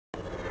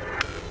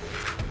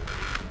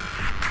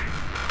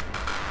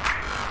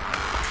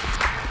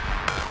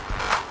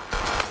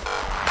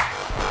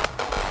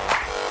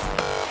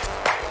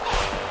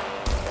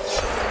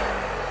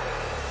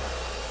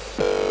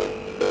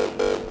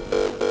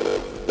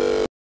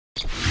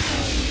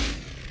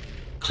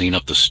Clean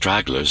up the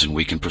stragglers and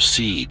we can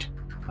proceed.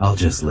 I'll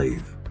just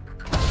leave.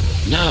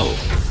 No.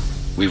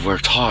 We've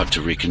worked hard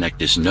to reconnect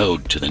this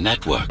node to the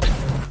network.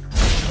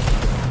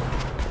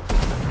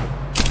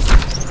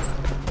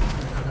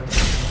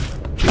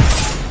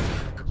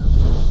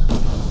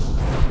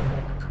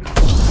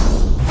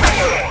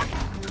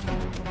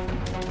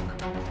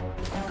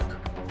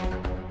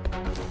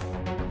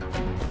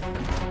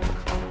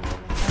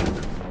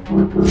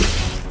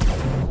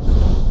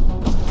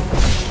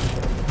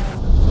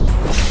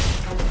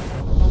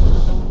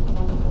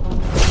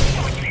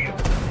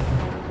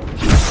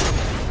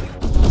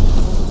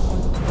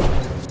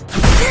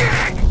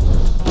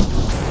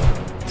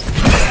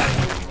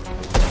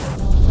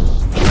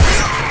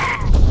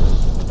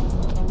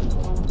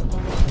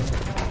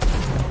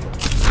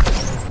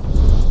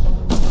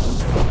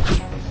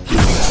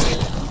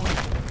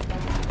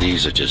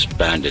 These are just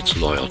bandits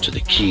loyal to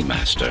the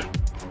Keymaster,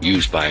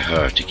 used by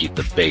her to keep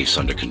the base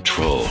under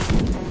control.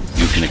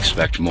 You can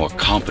expect more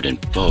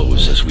competent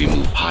foes as we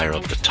move higher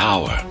up the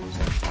tower.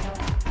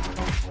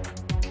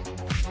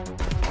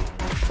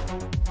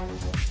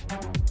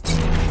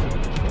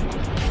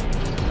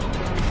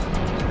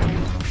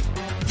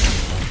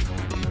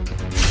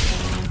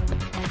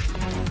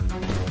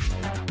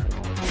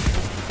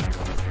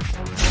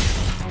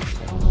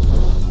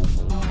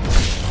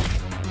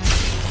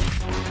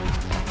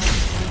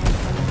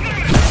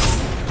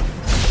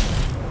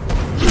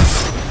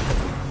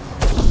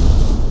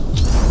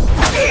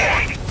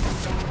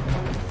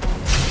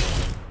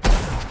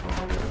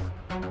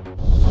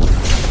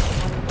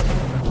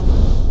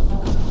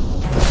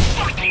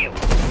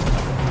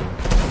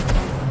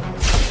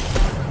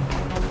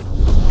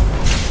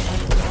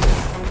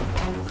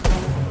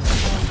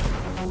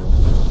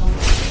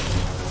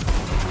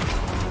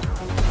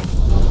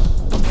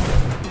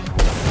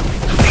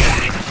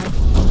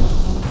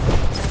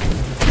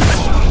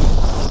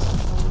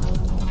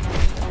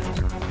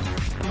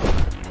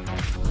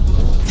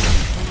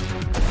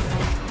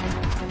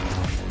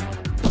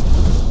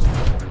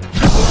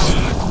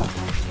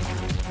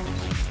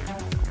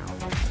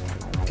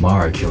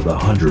 Mara killed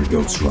 100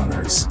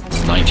 Ghostrunners.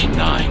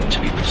 99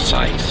 to be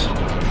precise.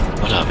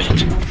 What of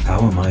it? How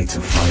am I to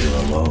fight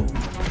her alone?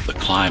 The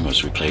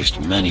climbers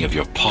replaced many of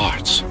your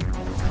parts.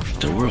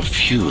 There were a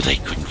few they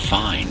couldn't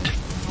find.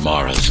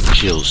 Mara's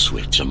kill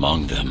switch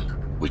among them,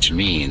 which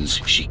means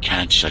she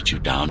can't shut you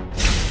down.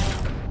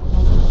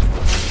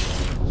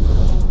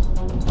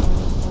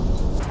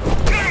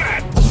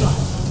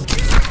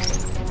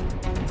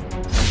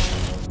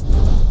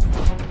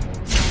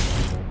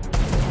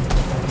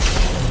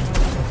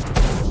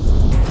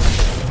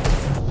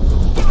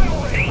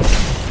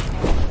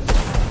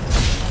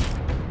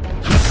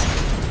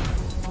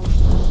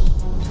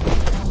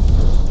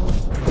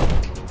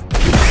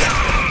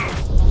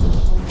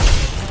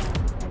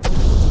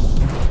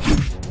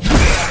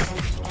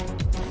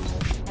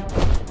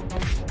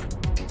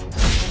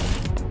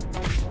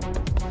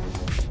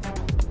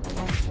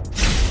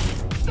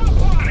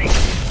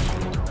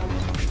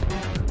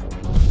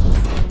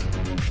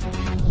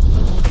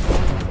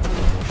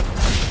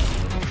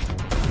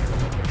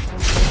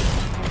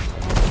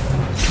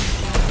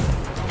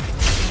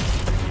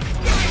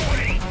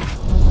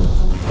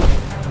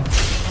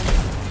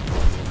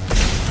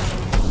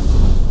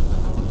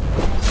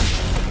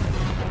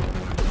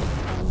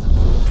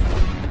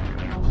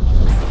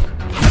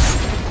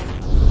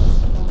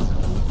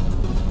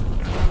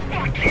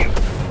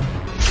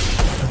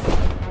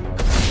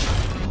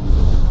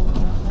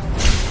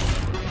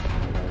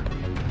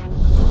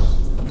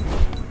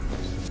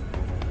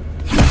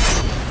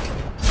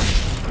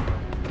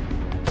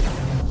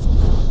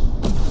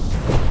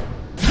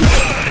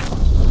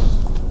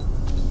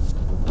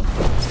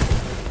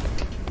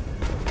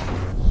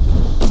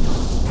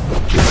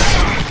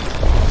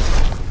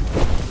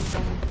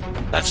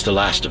 That's the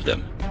last of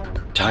them.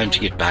 Time to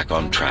get back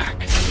on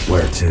track.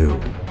 Where to?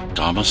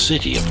 Dharma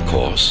City, of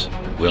course.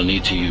 We'll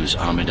need to use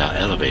Amida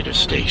Elevator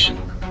Station.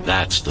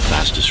 That's the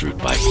fastest route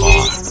by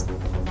far.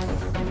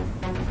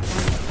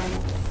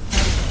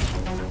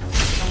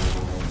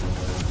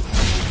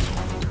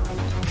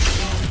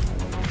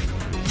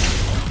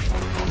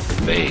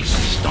 The base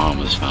is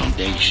Dharma's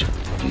foundation,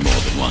 in more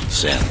than one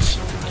sense.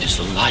 It is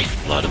the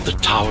lifeblood of the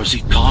tower's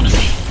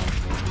economy.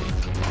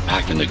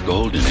 Back in the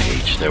Golden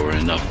Age, there were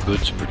enough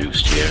goods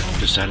produced here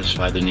to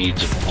satisfy the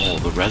needs of all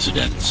the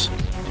residents.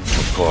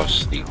 Of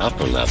course, the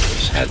upper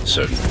levels had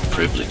certain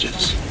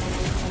privileges.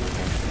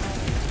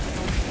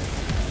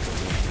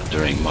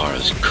 During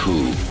Mara's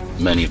coup,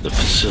 many of the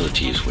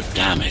facilities were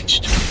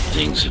damaged.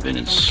 Things have been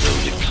in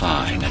slow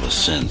decline ever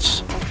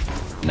since.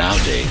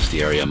 Nowadays,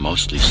 the area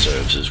mostly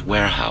serves as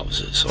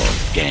warehouses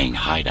or gang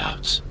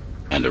hideouts,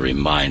 and a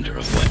reminder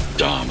of what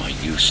Dharma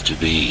used to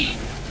be.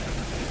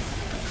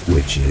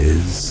 Which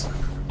is?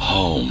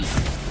 Home.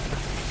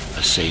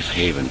 A safe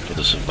haven for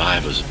the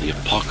survivors of the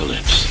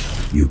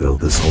apocalypse. You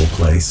built this whole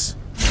place?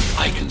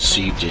 I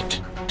conceived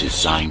it,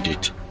 designed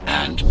it,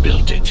 and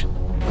built it.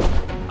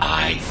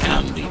 I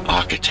am the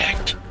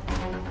architect.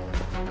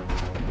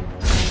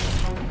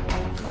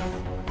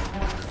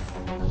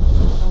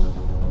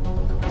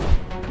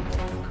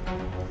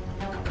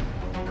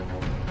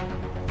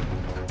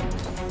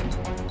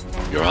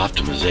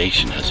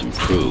 optimization has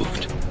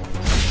improved.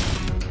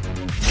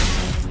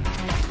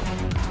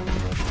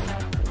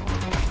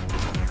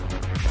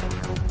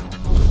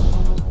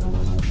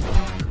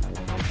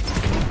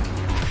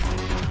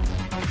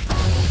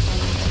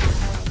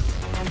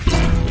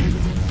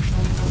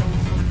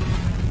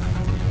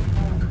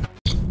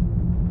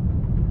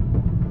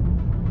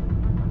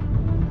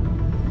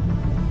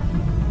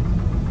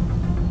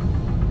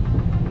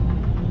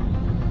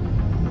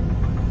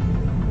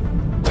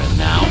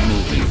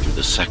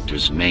 The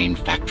sector's main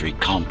factory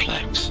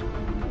complex.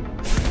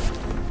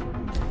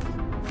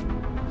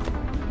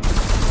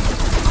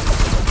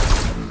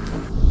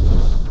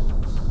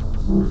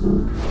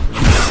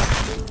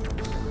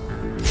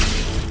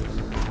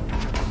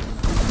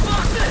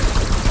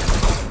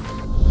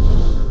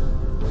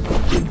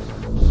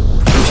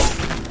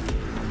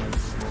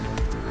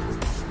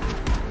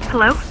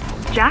 Hello?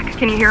 Jack,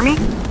 can you hear me?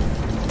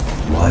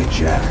 Why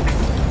Jack?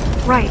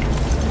 Right.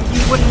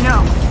 You wouldn't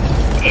know.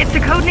 It's a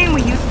code name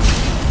we use.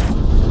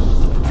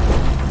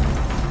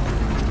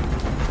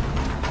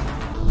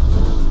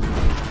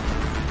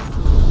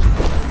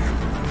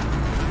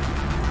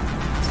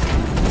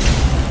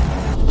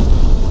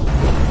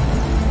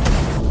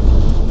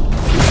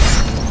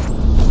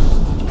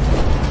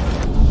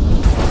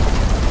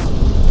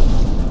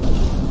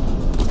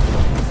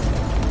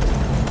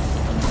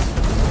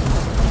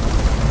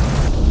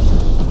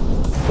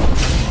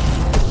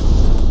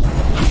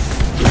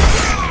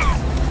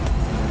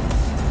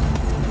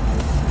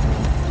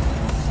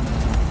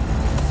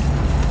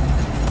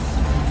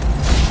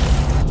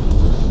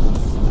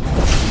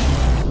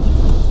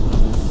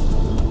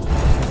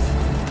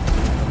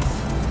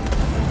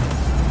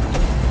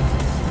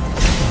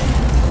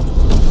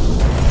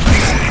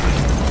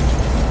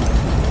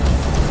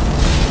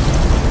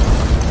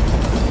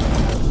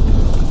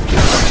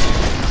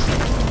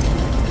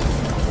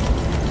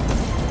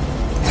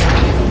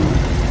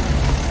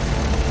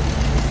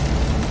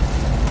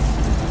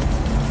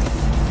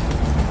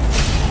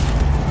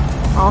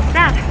 All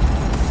set.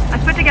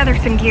 I've put together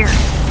some gear.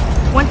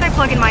 Once I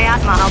plug in my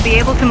Atma, I'll be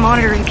able to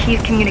monitor the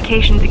key's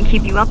communications and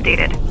keep you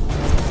updated.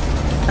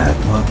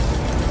 Atma?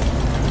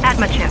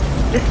 Atma chip,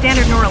 the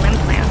standard neural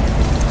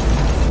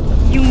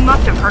implant. You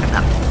must have heard of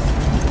them.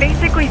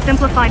 Basically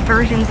simplified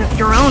versions of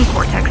your own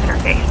Cortex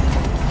interface.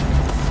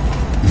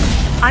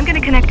 I'm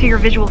gonna connect to your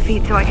visual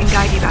feed so I can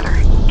guide you better.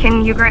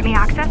 Can you grant me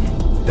access?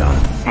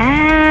 Done.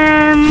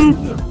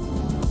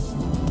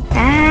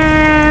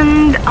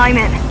 And I'm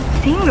in.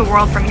 Seeing the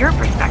world from your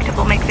perspective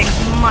will make things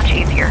much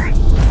easier.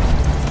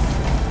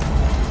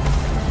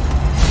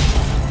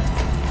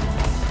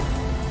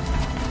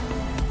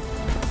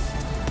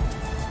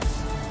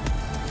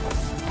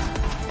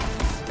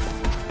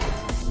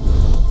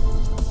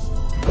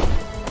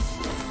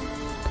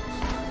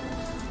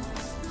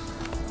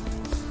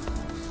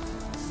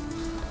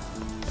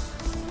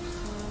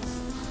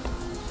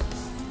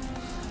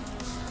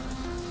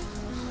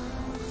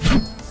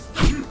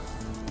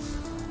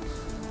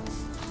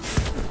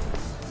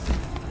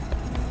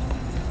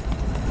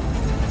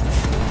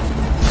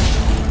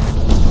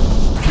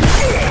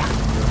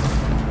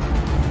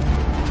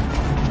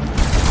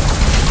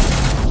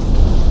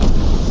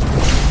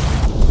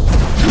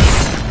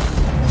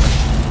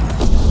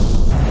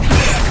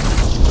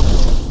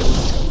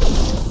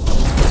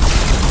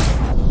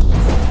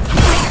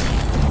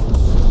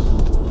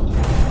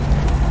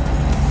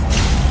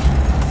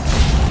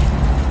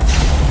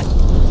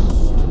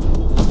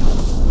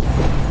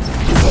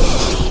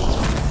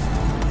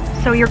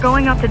 So you're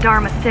going up to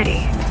Dharma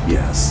City?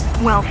 Yes.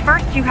 Well,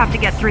 first you have to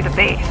get through the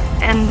base,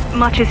 and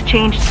much has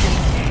changed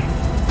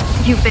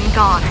since you've been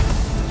gone.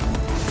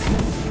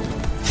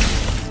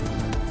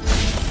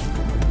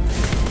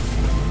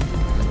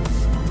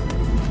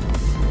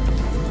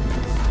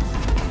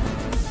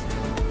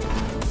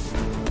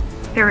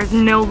 There is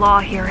no law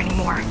here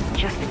anymore,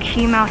 just the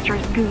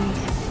Keymaster's goons,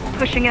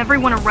 pushing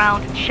everyone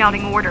around and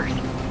shouting orders.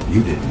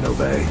 You didn't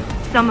obey.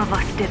 Some of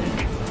us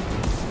didn't.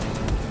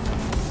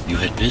 You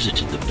had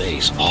visited the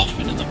base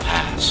often in the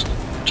past.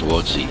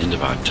 Towards the end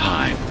of our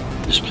time,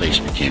 this place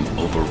became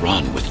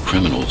overrun with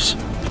criminals.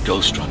 The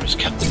Ghostrunners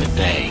kept them at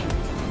bay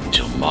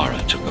until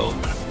Mara took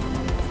over.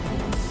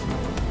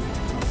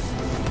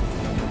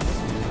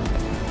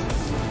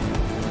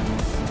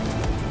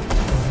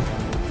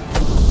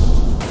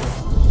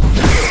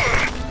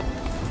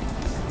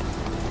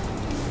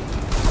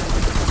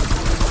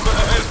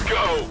 Let's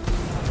go!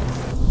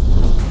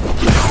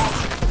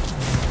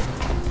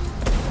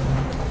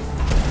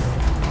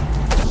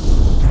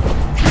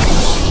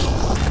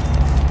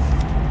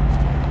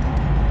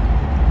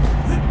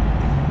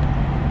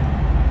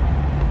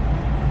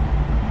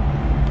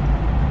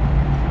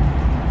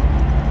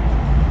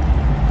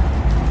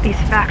 These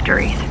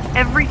factories,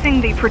 everything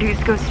they produce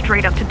goes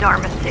straight up to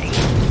Dharma City,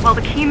 while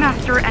the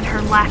Keymaster and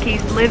her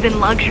lackeys live in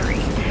luxury.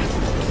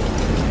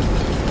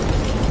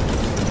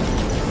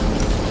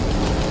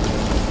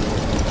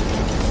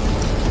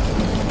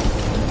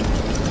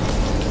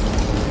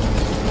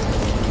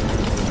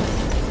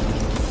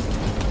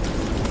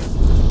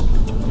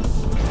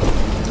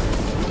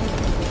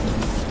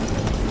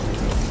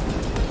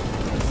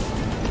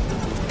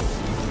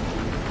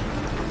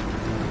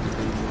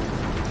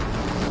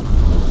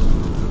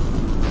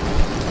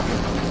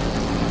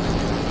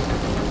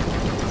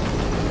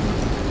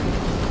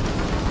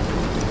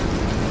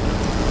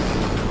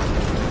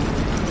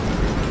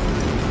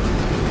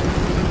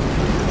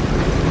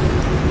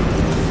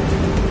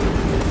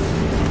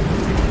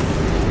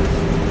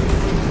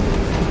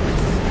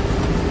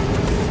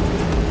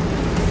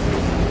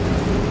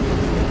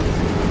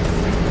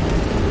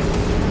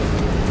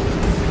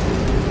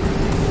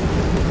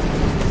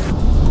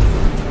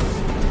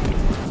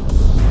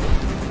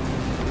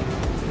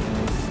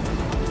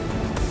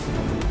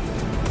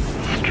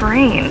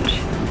 strange.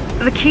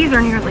 The keys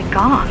are nearly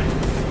gone.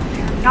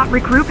 They're not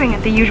regrouping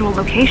at the usual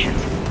locations.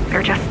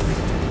 They're just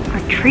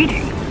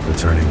retreating.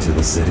 Returning to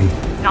the city?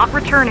 Not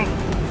returning.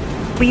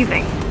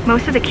 Leaving.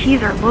 Most of the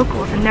keys are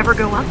locals and never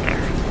go up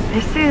there.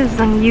 This is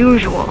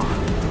unusual.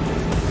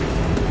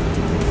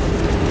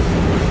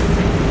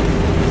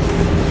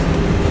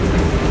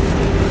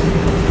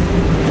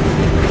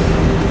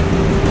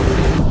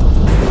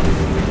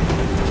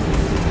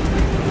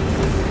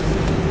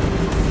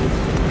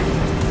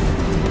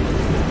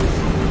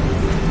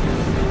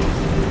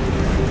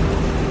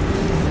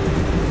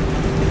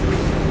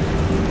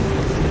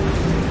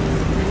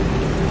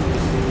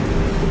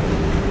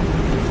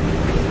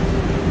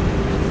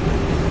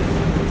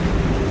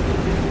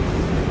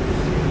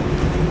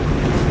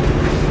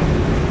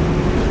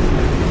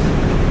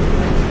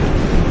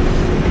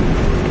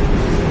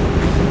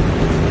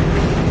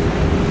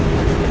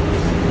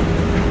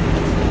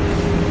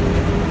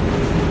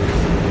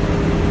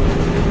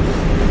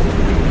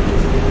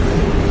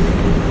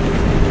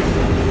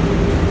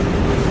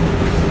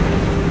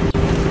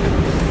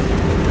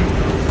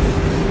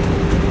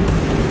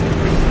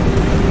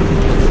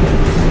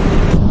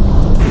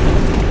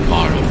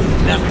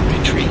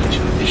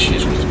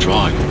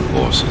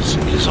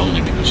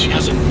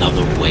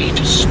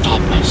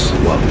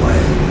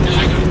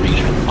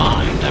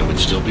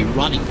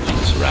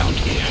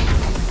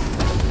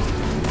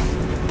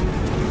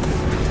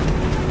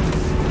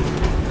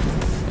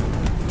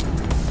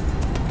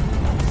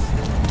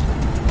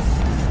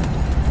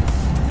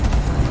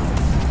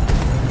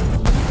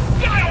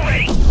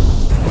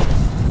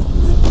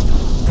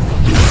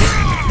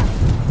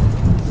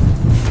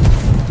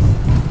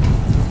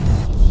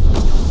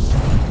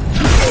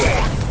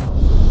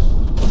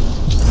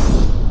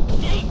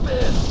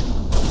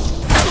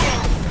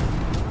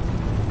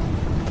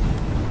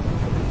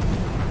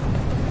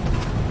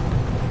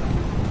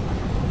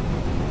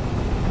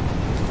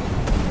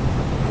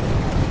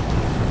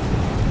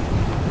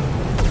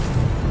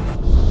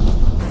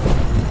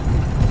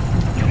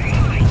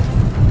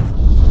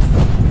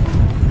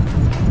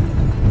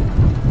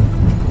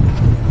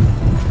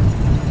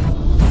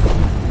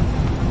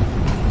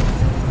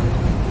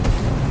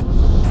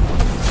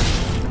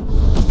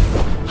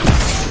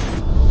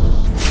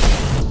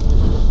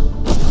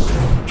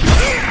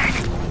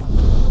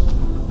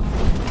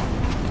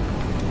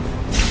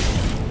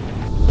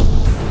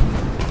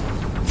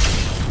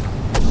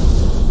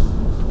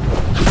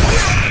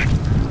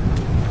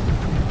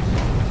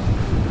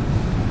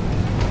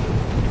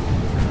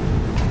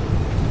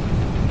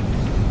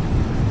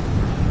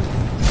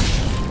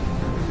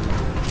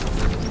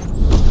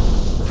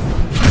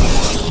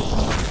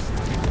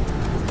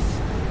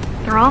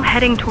 They're all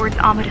heading towards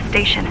Amida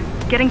Station.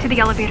 Getting to the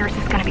elevators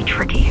is gonna be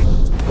tricky.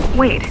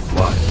 Wait.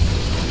 What?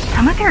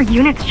 Some of their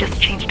units just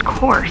changed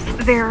course.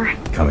 They're...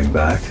 Coming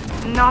back?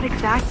 Not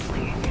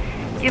exactly.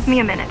 Give me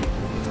a minute.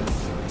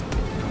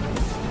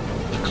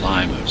 The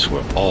climbers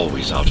were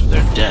always out of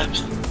their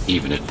depth,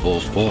 even at full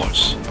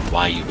force.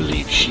 Why you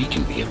believe she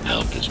can be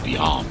upheld is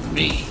beyond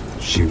me.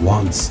 She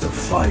wants to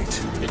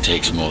fight. It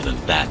takes more than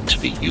that to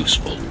be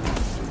useful.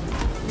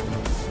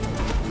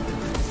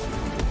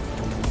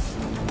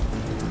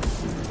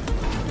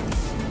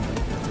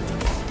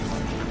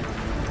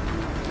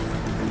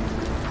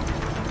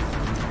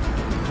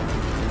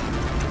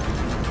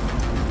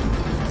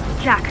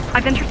 Jack,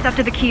 I've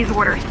intercepted the Key's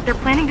orders. They're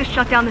planning to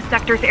shut down the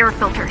sector's air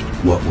filters.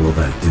 What will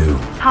that do?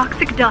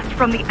 Toxic dust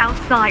from the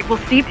outside will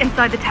seep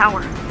inside the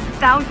tower.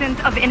 Thousands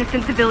of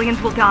innocent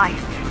civilians will die.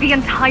 The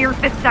entire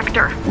 5th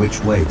sector.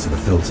 Which way to the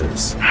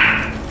filters?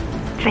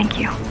 Thank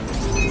you.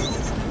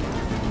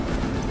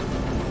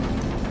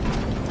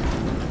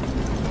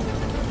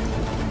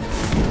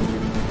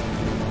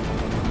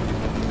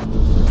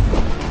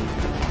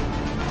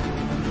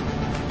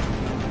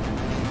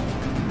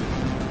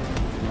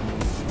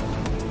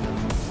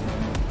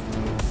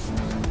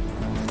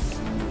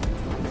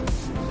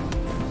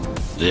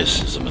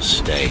 This is a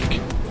mistake.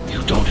 You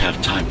don't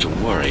have time to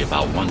worry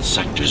about one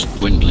sector's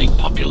dwindling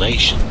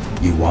population.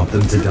 You want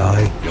them to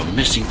die? You're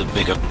missing the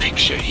bigger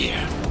picture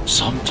here.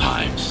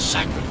 Sometimes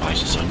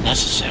sacrifices are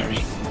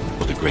necessary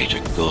for the greater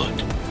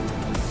good.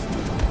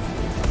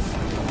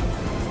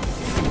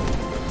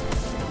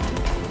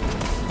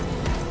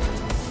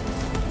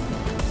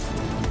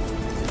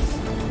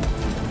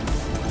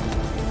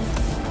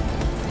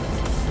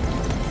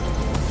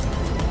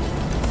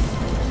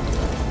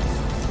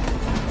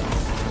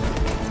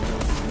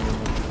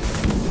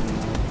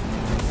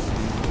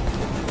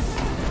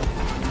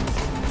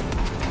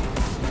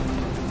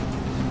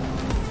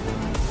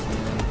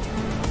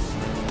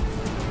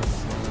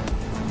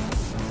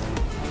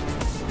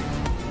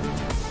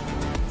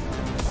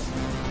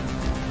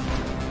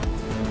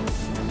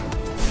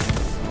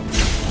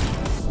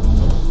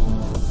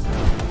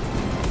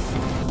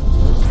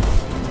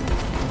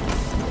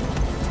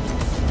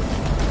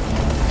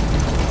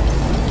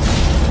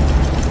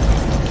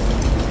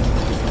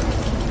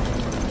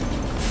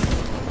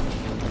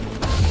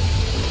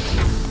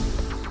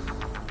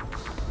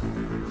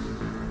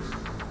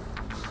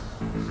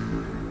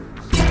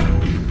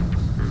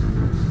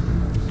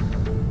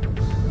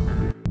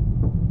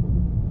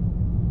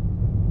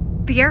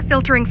 The air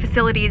filtering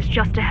facility is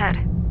just ahead.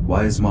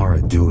 Why is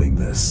Mara doing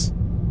this?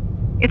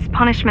 It's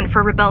punishment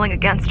for rebelling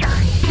against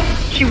her.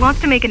 She wants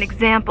to make an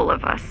example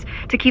of us,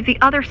 to keep the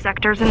other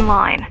sectors in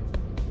line.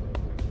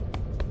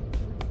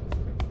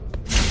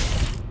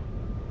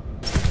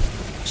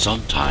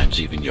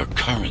 Sometimes even your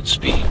current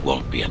speed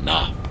won't be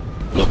enough.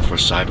 Look for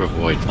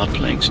cybervoid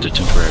uplinks to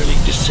temporarily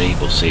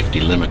disable safety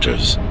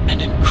limiters and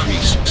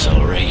increase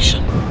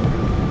acceleration.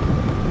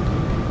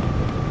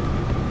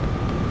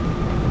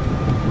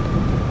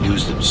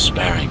 Use them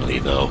sparingly,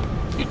 though.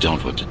 You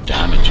don't want to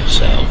damage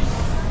yourself.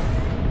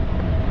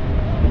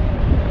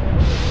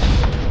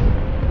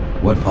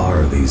 What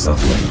are these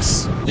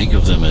uplinks? Think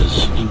of them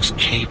as loose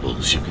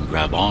cables you can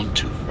grab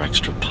onto for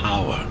extra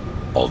power,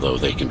 although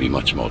they can be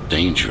much more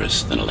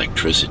dangerous than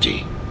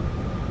electricity.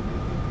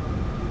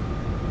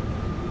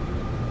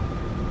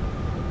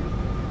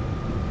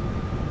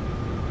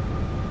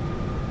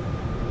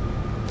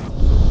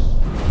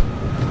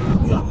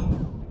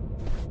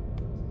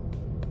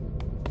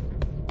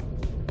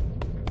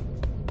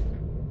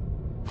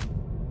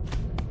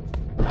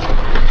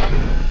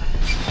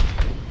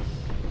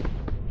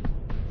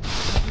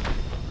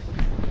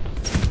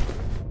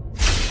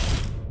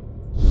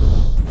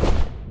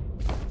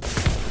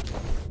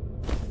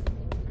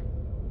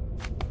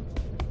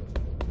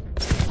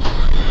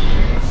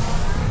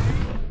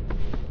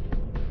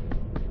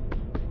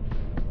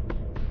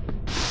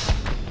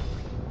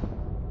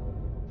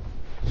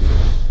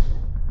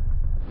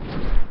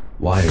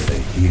 Why are they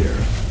here?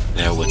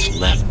 They're what's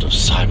left of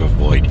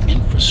cybervoid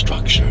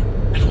infrastructure.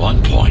 At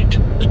one point,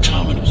 the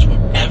terminals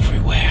were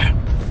everywhere.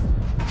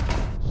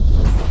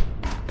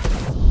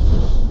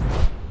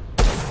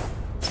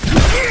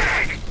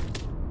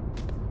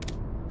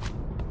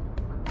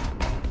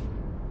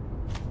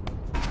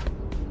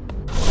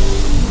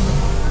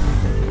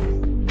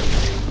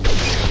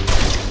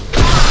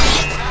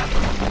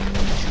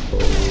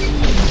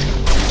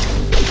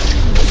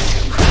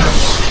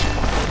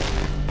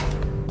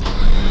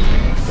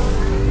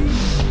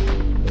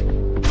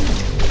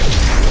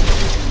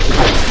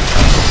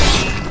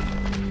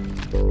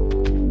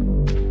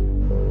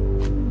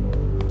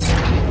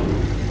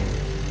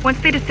 Once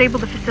they disable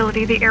the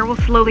facility, the air will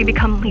slowly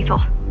become lethal.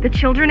 The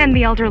children and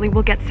the elderly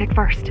will get sick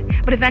first,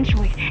 but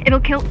eventually, it'll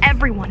kill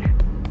everyone.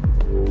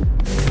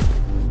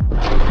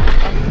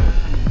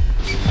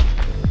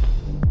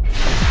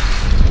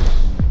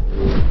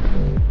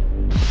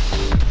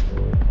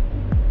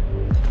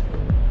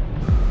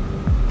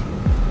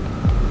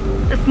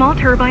 The small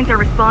turbines are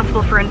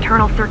responsible for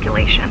internal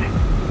circulation.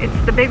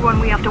 It's the big one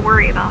we have to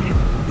worry about.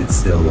 It's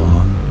still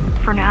on?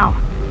 For now.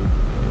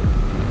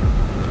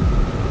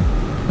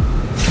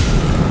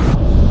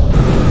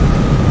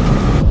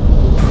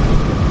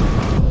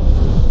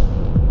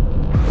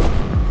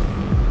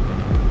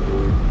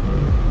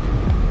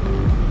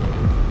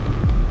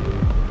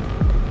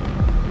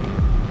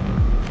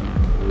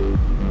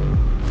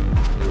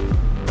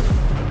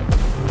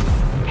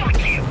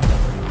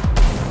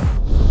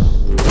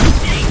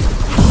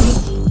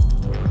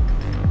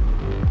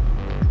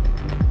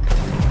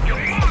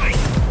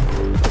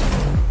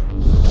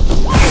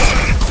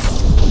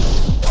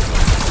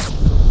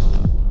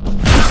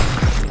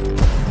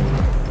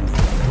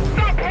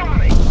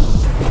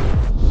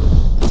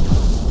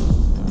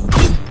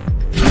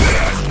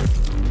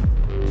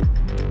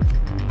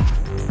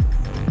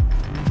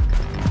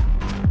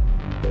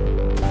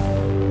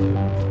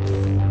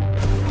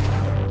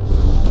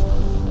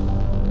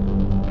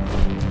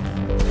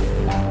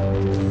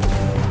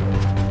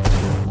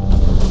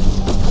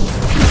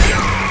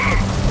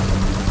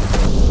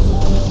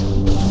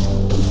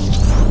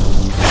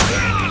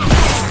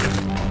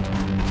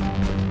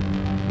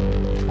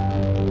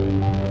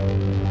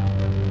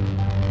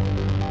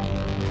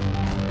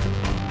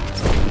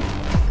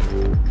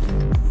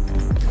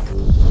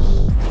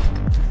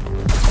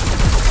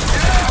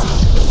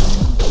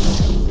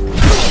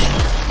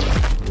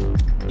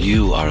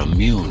 You are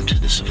immune to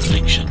this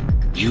affliction.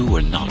 You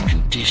were not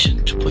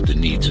conditioned to put the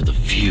needs of the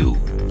few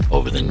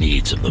over the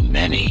needs of the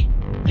many.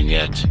 And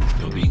yet,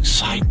 you're being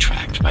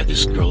sidetracked by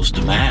this girl's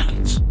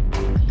demands.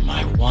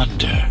 I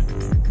wonder...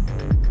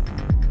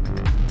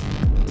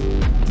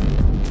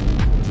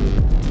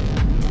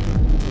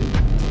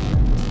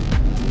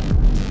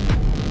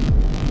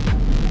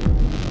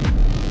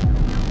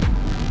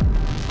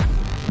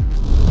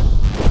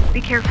 Be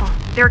careful.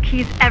 There are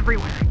keys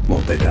everywhere.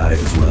 Won't they die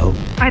as well?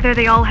 Either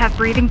they all have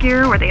breathing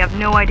gear, or they have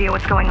no idea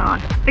what's going on.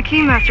 The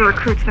Keymaster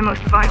recruits the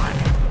most violent.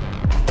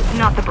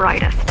 Not the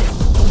brightest.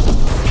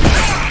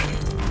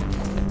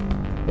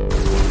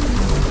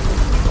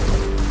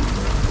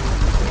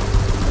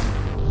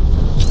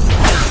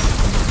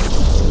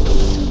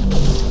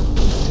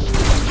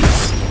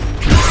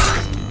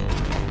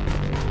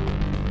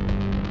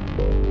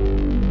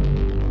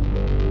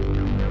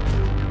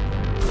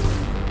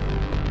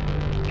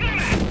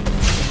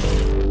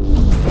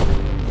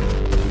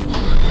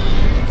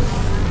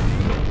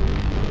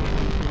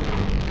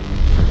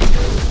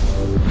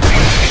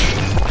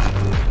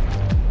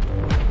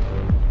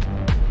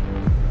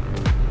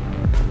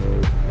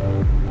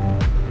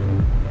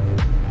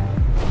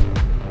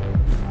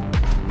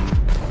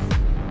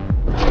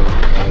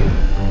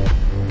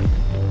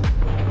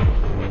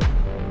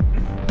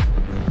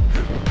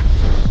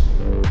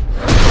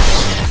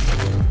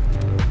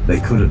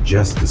 could have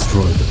just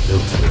destroyed the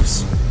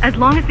filters. As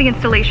long as the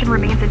installation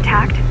remains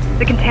intact,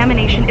 the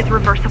contamination is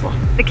reversible.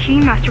 The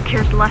Keymaster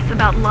cares less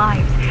about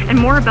lives and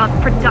more about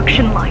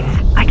production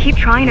lines. I keep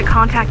trying to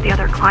contact the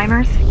other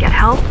climbers, get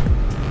help.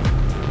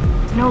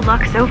 No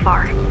luck so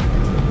far.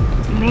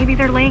 Maybe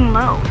they're laying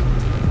low.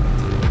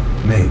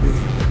 Maybe.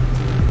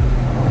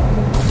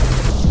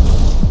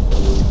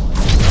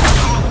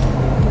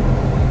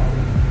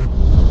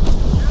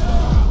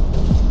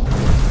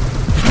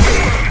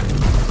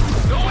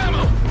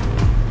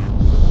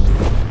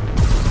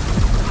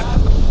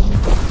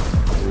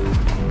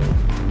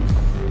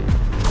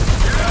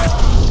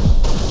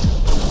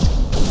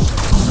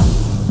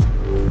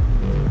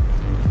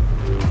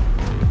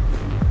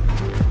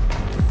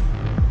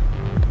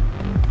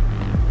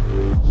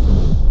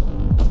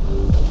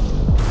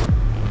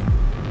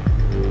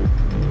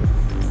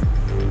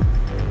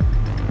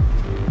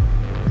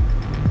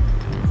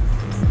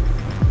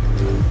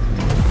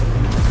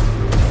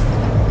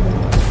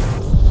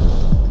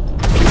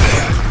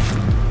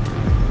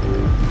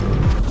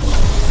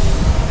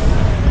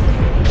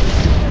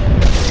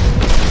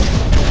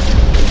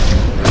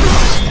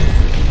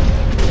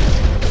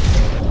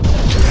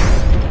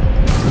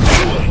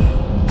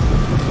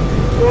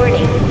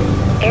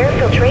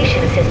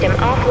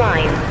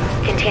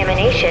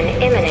 Contamination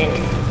imminent.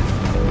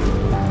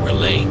 We're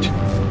late.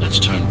 Let's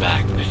turn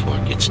back before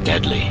it gets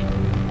deadly.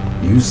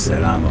 You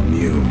said I'm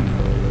immune.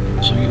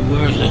 So you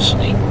were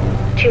listening.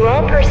 To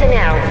all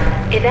personnel,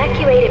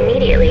 evacuate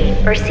immediately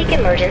or seek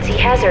emergency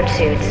hazard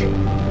suits.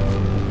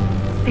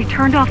 They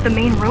turned off the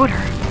main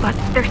rotor, but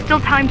there's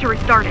still time to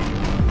restart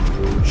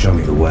it. Show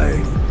me the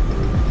way.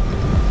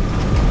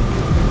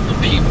 The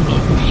people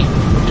are weak,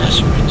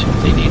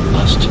 desperate. They need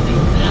us to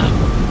lead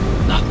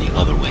them, not the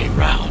other way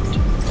round.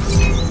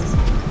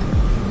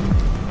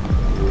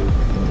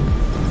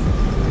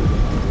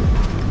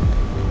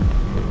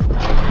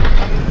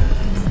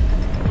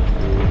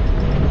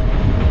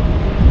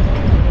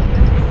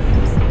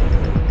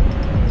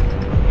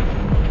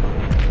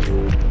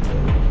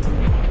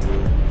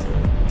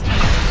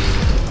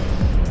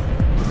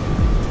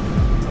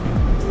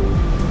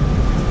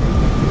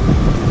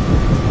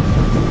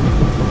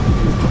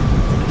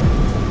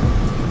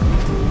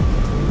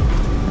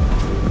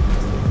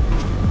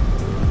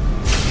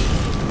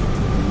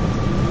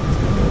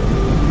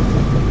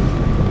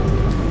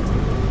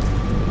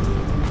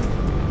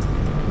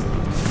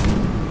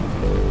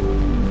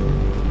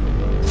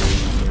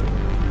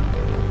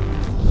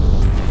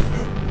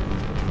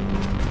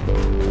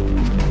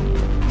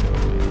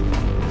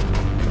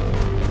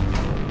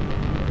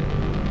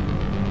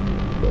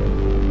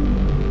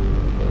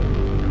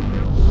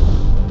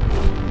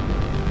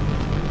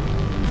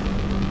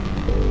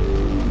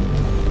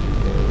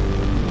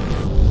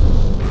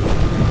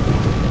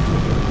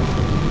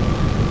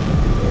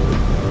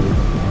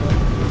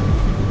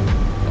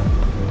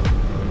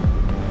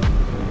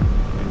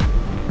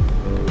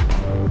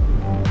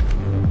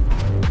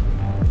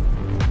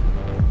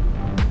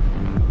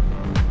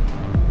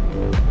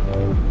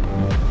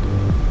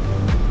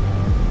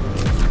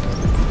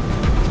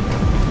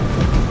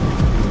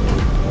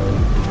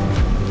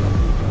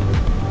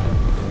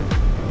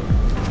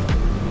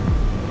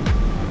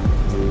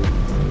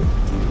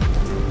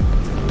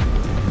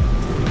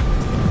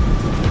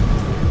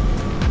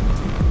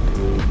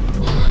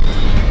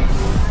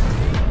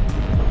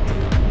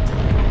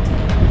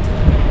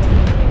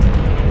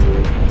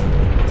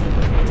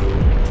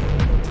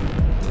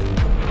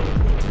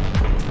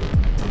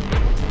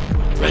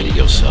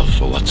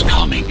 For what's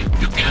coming.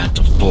 You can't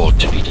afford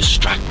to be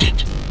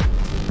distracted.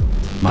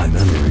 My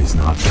memory's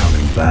not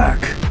coming back.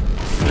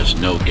 There's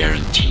no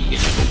guarantee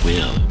it ever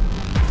will.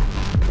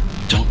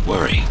 Don't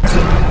worry.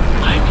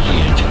 I'm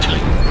here to tell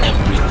you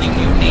everything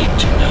you need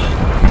to know.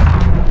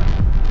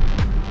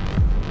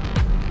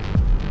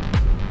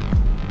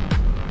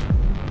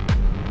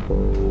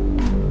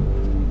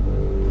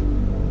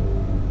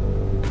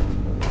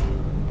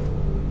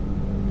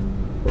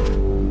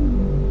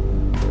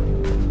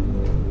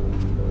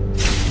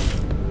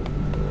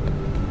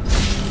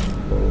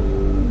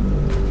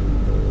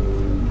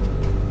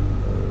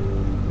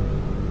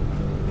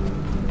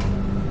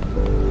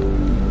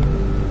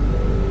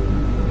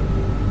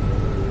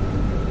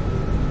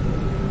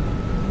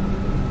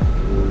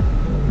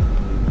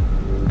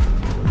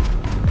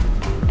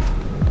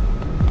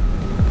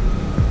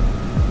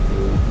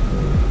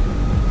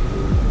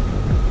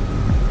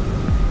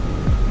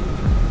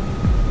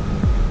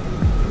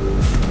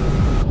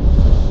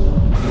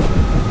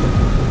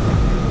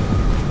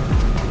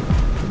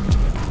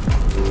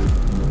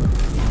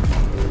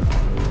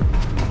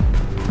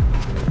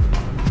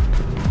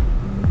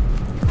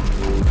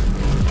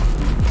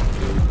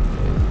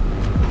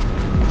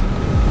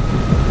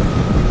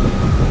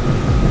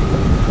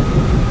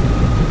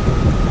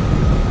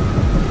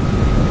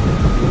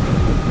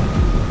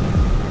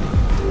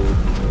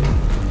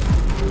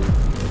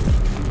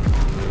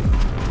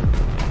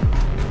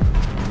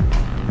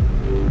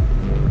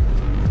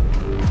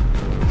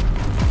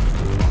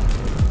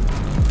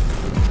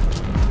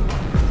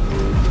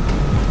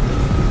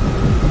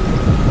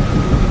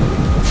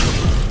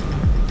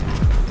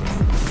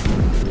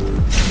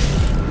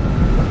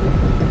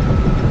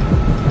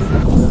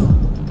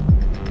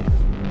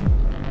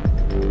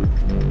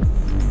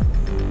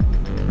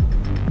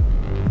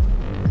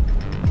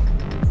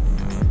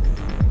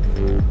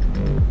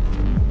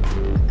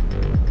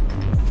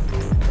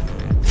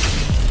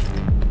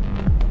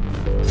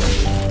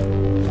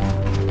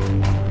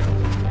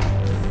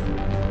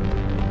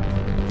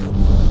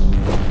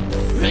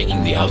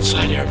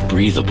 outside air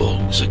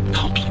breathable is a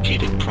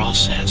complicated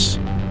process.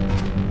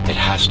 It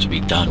has to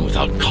be done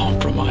without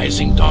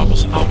compromising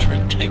Dharma's outer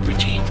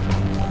integrity.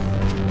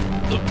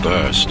 The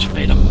burst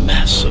made a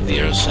mess of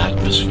the Earth's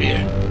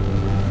atmosphere.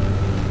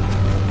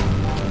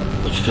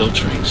 The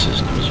filtering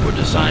systems were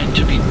designed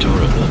to be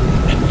durable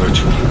and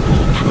virtually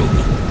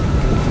foolproof.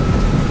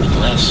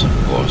 Unless,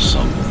 of course,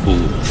 some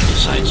fool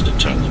decides to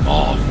turn them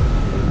off.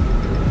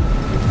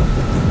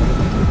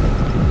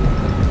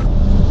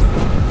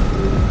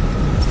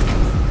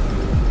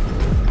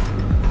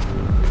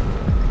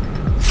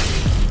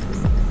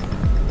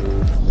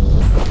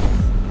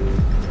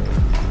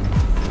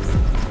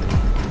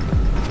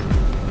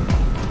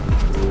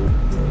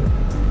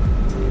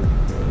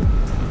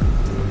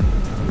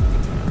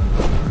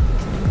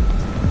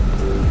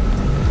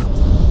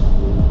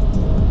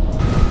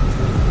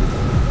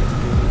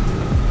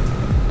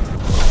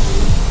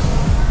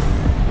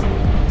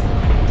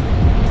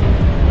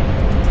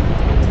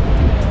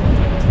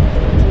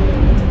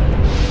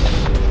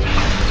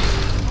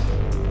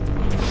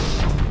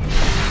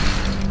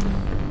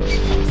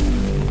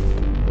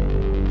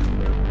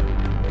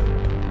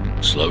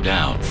 Slow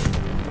down.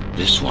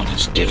 This one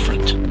is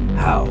different.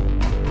 How?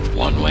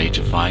 One way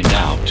to find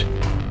out.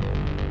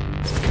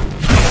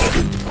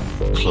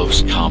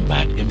 Close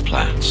combat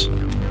implants.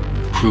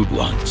 Crude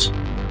ones.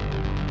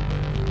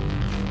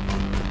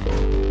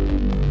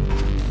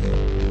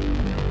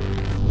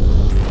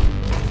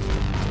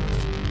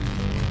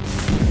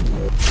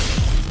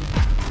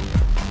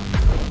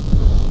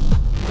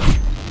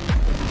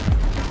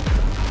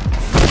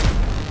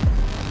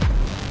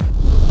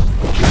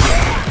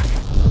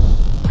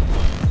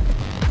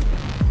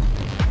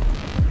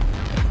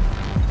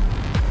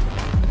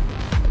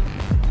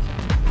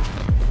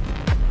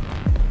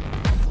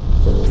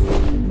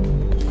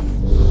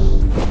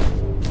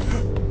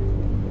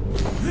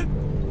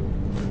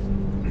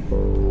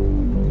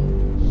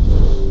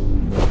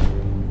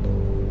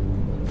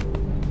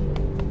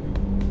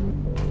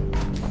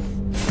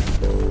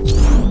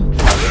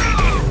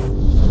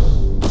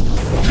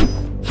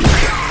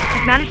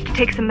 Managed to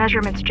take some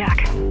measurements,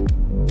 Jack.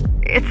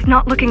 It's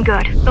not looking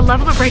good. The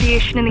level of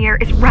radiation in the air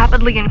is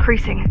rapidly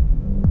increasing.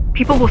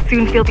 People will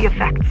soon feel the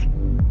effects.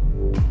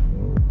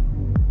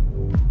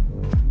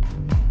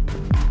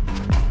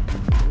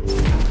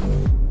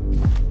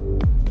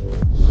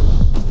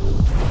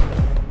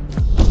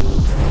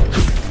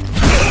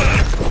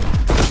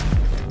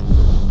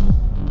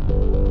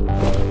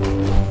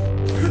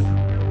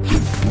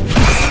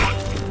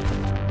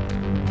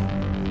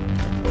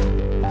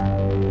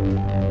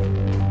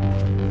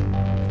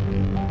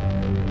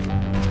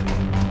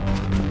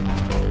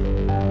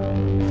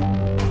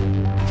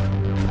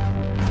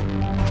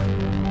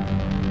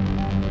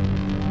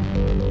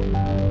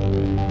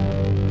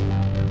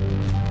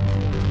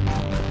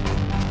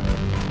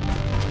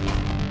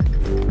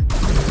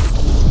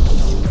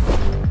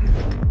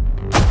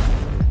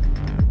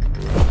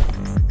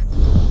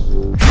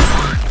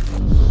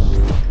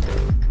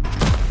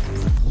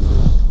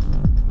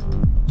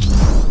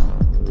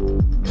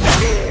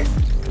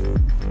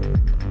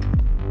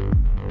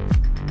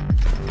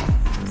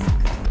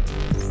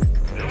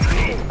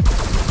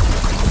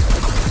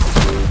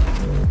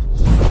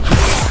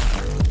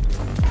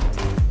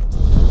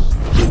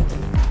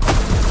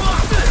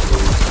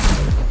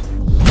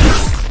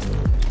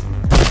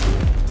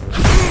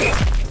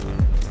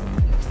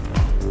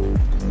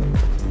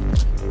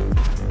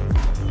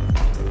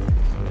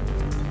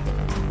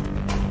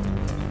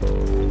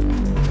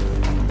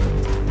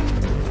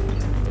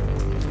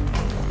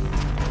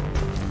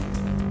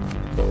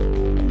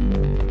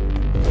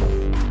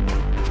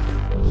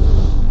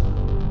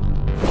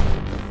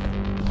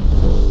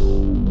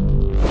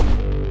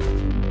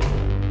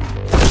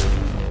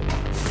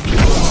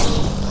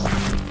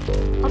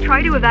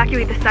 Try to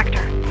evacuate the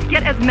sector.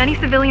 Get as many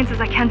civilians as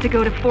I can to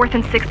go to 4th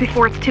and 6th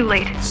before it's too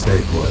late.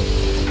 Stay put.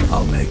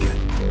 I'll make it.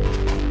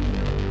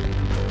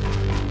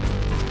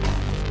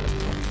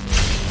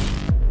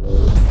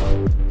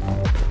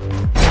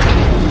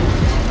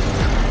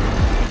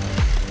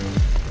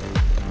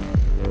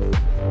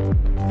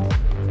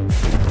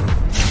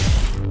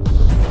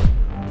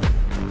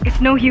 It's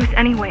no use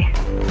anyway.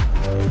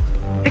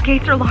 The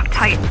gates are locked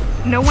tight.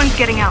 No one's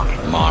getting out.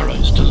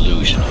 Mara's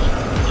delusional,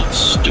 not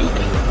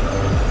stupid.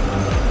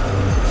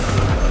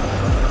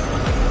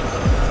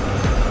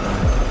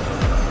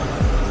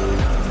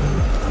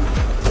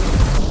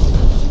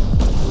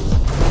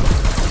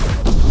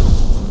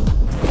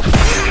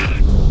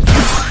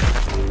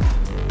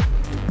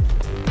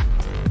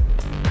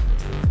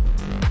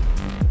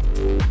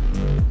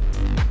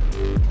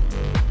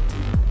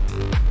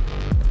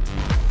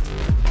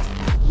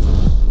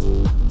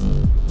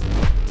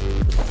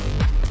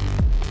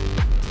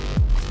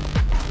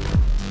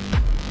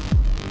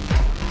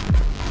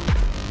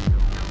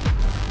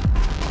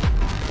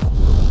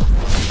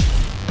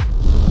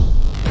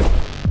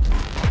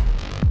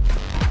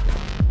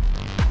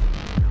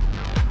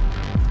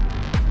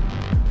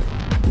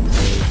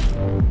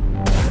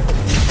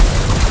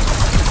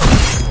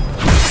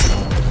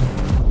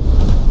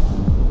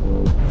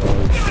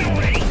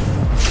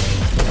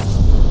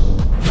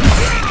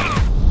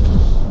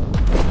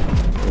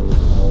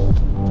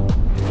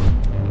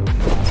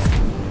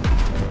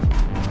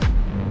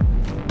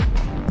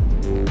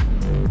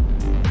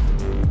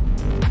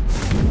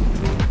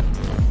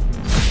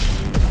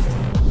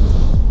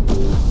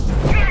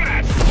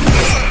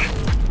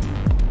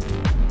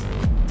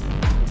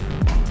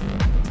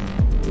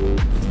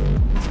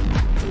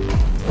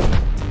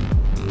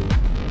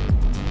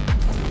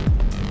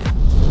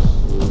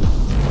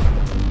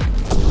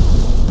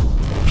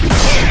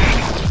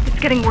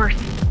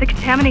 The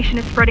contamination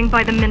is spreading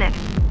by the minute.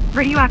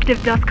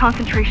 Radioactive dust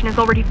concentration is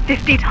already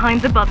 50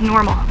 times above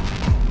normal.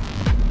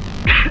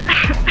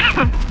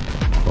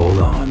 Hold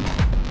on.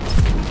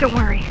 Don't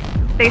worry.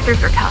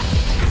 Spacers are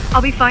tough.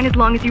 I'll be fine as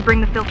long as you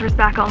bring the filters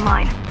back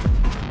online.